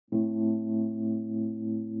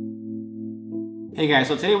Hey guys,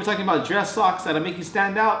 so today we're talking about dress socks that'll make you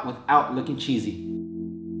stand out without looking cheesy.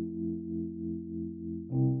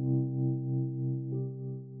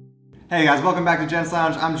 Hey guys, welcome back to Gent's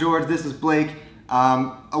Lounge. I'm George, this is Blake.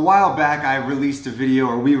 A while back I released a video,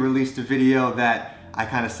 or we released a video that I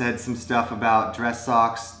kind of said some stuff about dress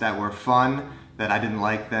socks that were fun, that I didn't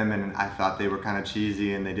like them and I thought they were kind of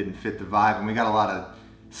cheesy and they didn't fit the vibe, and we got a lot of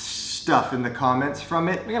stuff in the comments from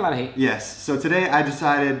it. We got a lot of hate. Yes, so today I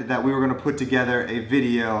decided that we were going to put together a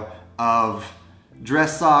video of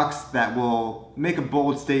dress socks that will make a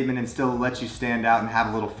bold statement and still let you stand out and have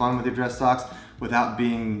a little fun with your dress socks without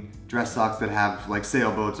being dress socks that have like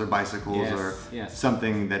sailboats or bicycles or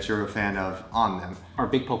something that you're a fan of on them. Or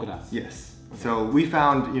big polka dots. Yes. Okay. So we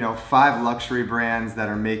found, 5 luxury brands that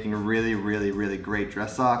are making really great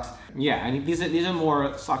dress socks. Yeah, I mean these are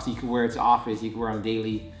more socks you can wear to office, you can wear on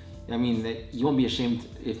daily. I mean, you won't be ashamed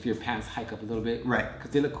if your pants hike up a little bit. Right.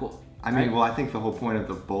 Because they look cool. I mean, well, I think the whole point of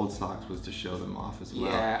the bold socks was to show them off as well.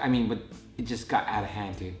 Yeah, I mean, but it just got out of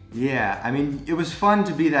hand, dude. Yeah, I mean, it was fun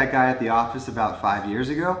to be that guy at the office about 5 years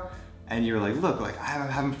ago, and you were like, look, like I'm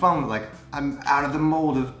having fun, like I'm out of the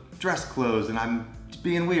mold of dress clothes, and I'm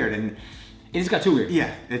being weird, and it just got too weird.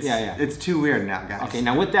 Yeah, it's too weird now, guys. Okay,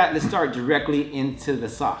 now with that, let's start directly into the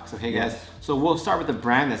socks, okay guys? Yes. So we'll start with the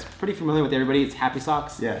brand that's pretty familiar with everybody. It's Happy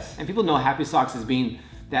Socks. Yes. And people know Happy Socks as being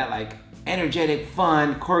that like energetic,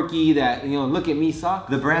 fun, quirky, that, look at me sock.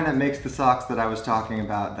 The brand that makes the socks that I was talking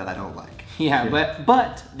about that I don't like. Yeah.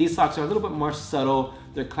 But these socks are a little bit more subtle.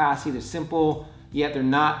 They're classy, they're simple, yet they're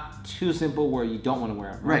not too simple where you don't want to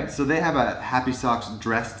wear them. Right, so they have a Happy Socks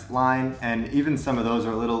dressed line, and even some of those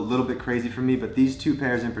are a little bit crazy for me, but these 2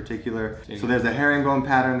 pairs in particular, so there's a herringbone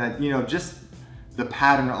pattern that, just the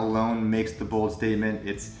pattern alone makes the bold statement.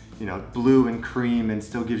 It's, blue and cream and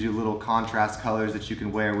still gives you little contrast colors that you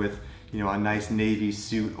can wear with, a nice navy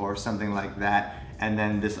suit or something like that. And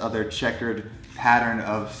then this other checkered pattern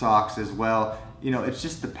of socks as well. It's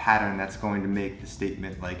just the pattern that's going to make the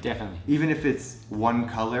statement. Like, definitely. Even if it's one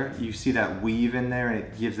color, you see that weave in there and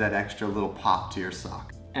it gives that extra little pop to your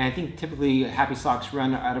sock. And I think typically Happy Socks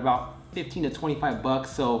run at about 15 to 25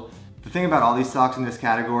 bucks. So the thing about all these socks in this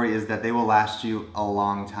category is that they will last you a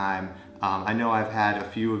long time. I know I've had a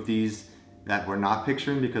few of these that we're not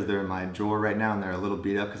picturing because they're in my drawer right now and they're a little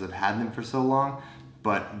beat up because I've had them for so long,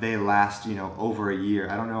 but they last, over a year.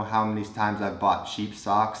 I don't know how many times I've bought cheap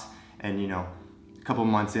socks and, a couple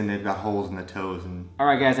months in, they've got holes in the toes. And all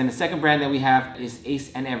right, guys, and the second brand that we have is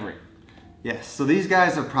Ace and Everett. Yes, so these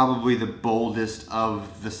guys are probably the boldest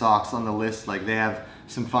of the socks on the list. Like, they have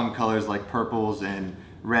some fun colors like purples and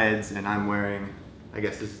reds, and I'm wearing, I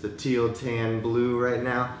guess this is the teal tan blue right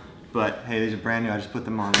now. But hey, these are brand new, I just put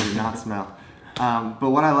them on, they do not smell.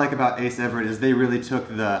 But what I like about Ace Everett is they really took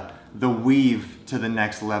the weave to the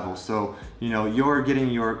next level. So, you're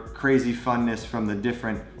getting your crazy funness from the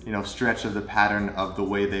different, stretch of the pattern of the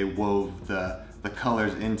way they wove the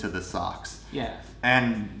colors into the socks. Yeah.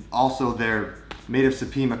 And also they're made of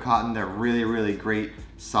Supima cotton. They're really great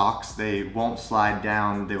socks. They won't slide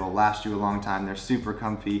down. They will last you a long time. They're super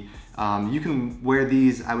comfy. You can wear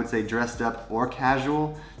these, I would say, dressed up or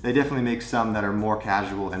casual. They definitely make some that are more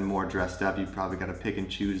casual and more dressed up. You've probably got to pick and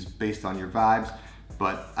choose based on your vibes,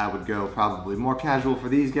 but I would go probably more casual for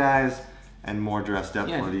these guys and more dressed up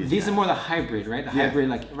for these guys. Are more the hybrid, right? The hybrid,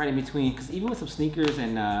 like right in between, because even with some sneakers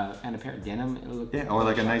and a pair of denim, it'll look or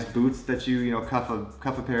like a nice boots that you, cuff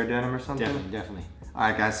a pair of denim or something. Definitely. All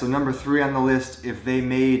right, guys, so number 3 on the list, if they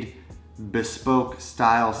made bespoke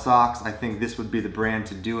style socks, I think this would be the brand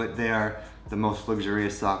to do it. They are the most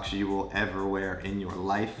luxurious socks you will ever wear in your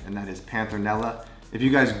life, and that is Panthernella. If you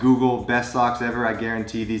guys Google best socks ever, I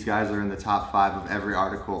guarantee these guys are in the top 5 of every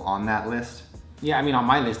article on that list. Yeah, I mean, on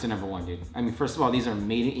my list, they're number 1, dude. I mean, first of all, these are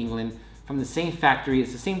made in England from the same factory.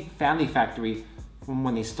 It's the same family factory from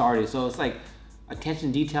when they started. So it's like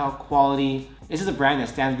attention to detail, quality. This is a brand that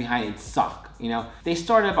stands behind its sock. They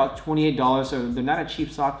start at about $28, so they're not a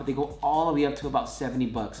cheap sock, but they go all the way up to about 70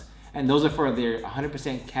 bucks. And those are for their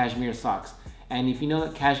 100% cashmere socks. And if you know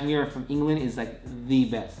that cashmere from England is like the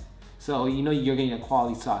best. So you're getting a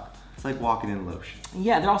quality sock. It's like walking in lotion.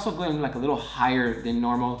 Yeah, they're also going like a little higher than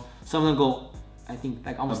normal. Some of them go, I think,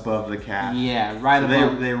 like almost above the calf. Yeah, right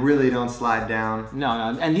above. They really don't slide down. No,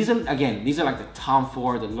 and these are like the Tom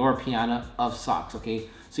Ford, the Loro Piana of socks, okay?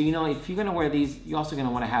 So if you're gonna wear these, you're also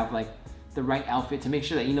gonna wanna have like the right outfit to make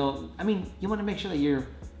sure that you wanna make sure that you're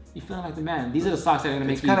feeling like the man. These are the socks that are gonna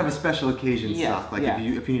make you... It's kind of a special occasion sock. Like if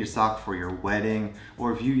you need a sock for your wedding,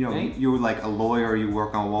 or if you're like a lawyer or you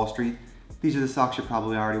work on Wall Street, these are the socks you're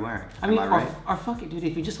probably already wearing. Am I right? Or fuck it, dude,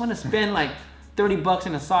 if you just wanna spend like 30 bucks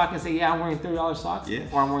in a sock and say, yeah, I'm wearing $30 socks,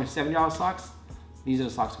 or I'm wearing $70 socks, these are the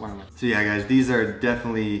socks we're wearing with. So yeah, guys, these are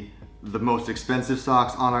definitely the most expensive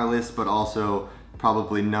socks on our list, but also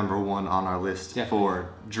probably number one on our list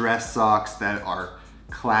for dress socks that are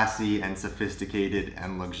classy and sophisticated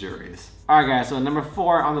and luxurious. All right, guys, so number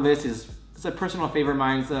 4 on the list is it's a personal favorite of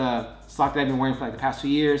mine. It's a sock that I've been wearing for like the past 2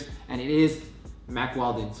 years, and it is Mack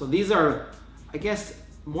Weldon. So these are, I guess,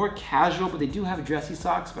 more casual, but they do have dressy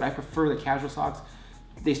socks, but I prefer the casual socks.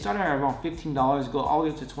 They start at around $15, go all the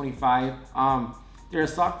way up to $25. They're a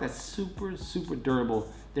sock that's super, super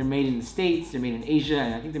durable. They're made in the States, they're made in Asia,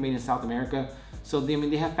 and I think they're made in South America. So they, I mean,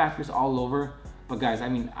 they have factories all over. But guys, I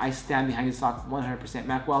mean, I stand behind this sock 100%.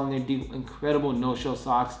 Mack Weldon, they do incredible no-show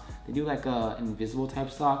socks. They do like a invisible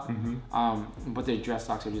type sock, but their dress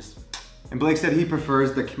socks are just... And Blake said he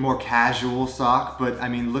prefers the more casual sock, but I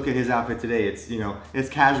mean, look at his outfit today. It's, you know, it's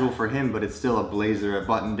casual for him, but it's still a blazer, a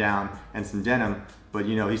button down, and some denim. But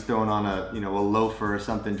you know, he's throwing on a, you know, a loafer or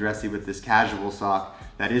something dressy with this casual sock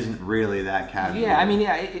that isn't really that casual. Yeah, I mean,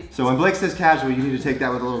 yeah. So when Blake says casual, you need to take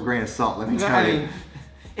that with a little grain of salt, let me tell you.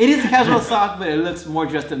 It is a casual sock, but it looks more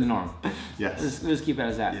dressed than the norm. Yes. Let's keep it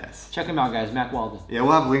as that. Yes. Check them out, guys. Mack Weldon. Yeah,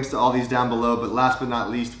 we'll have links to all these down below, but last but not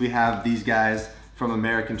least, we have these guys from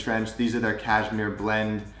American Trench. These are their cashmere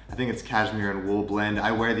blend. I think it's cashmere and wool blend.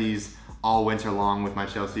 I wear these all winter long with my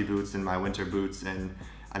Chelsea boots and my winter boots, and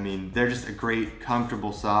I mean, they're just a great,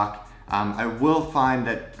 comfortable sock. I will find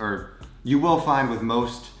that, or you will find with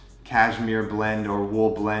most cashmere blend or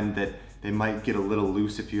wool blend that they might get a little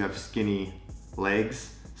loose if you have skinny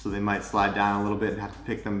legs. So they might slide down a little bit and have to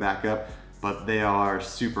pick them back up, but they are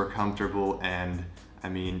super comfortable, and I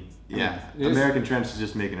mean, yeah, American Trench is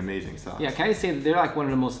just making amazing socks. Yeah, can I just say that they're like one of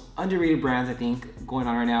the most underrated brands I think going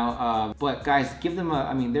on right now. But guys, give them a,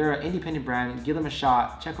 I mean, they're an independent brand. Give them a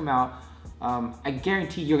shot. Check them out. I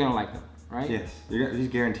guarantee you're gonna like them, right? Yes, these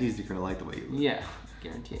guarantees you're gonna like the way you look. Yeah,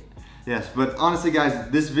 guarantee it. Yes, but honestly guys,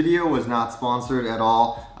 this video was not sponsored at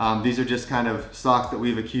all. These are just kind of socks that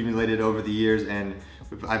we've accumulated over the years, and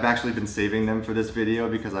I've actually been saving them for this video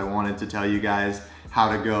because I wanted to tell you guys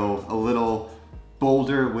how to go a little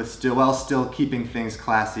bolder with still keeping things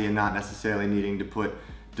classy and not necessarily needing to put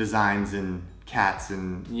designs and cats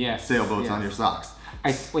and sailboats on your socks.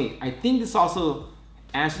 I think this also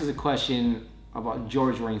answers the question about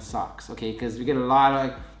George wearing socks, okay? Because we get a lot of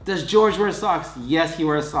like, does George wear socks? Yes, he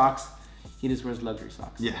wears socks. He just wears luxury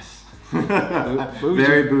socks. Yes.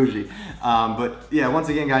 Very bougie. But yeah, once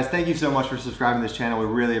again guys, thank you so much for subscribing to this channel. We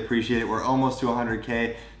really appreciate it. We're almost to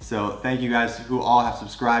 100K, so thank you guys who all have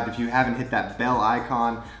subscribed. If you haven't hit that bell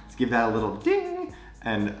icon, let's give that a little ding,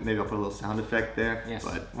 and maybe I'll put a little sound effect there. Yes.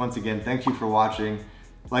 But once again, thank you for watching.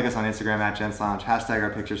 Like us on Instagram at Gents Lounge, hashtag our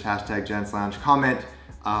pictures, hashtag Gents Lounge. Comment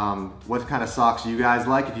what kind of socks you guys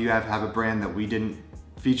like. If you have a brand that we didn't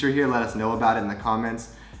feature here, let us know about it in the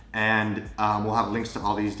comments. And we'll have links to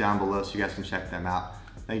all these down below so you guys can check them out.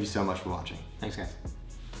 Thank you so much for watching. Thanks, guys.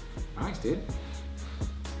 Nice, dude.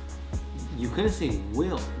 You couldn't say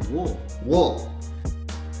wool. Wool.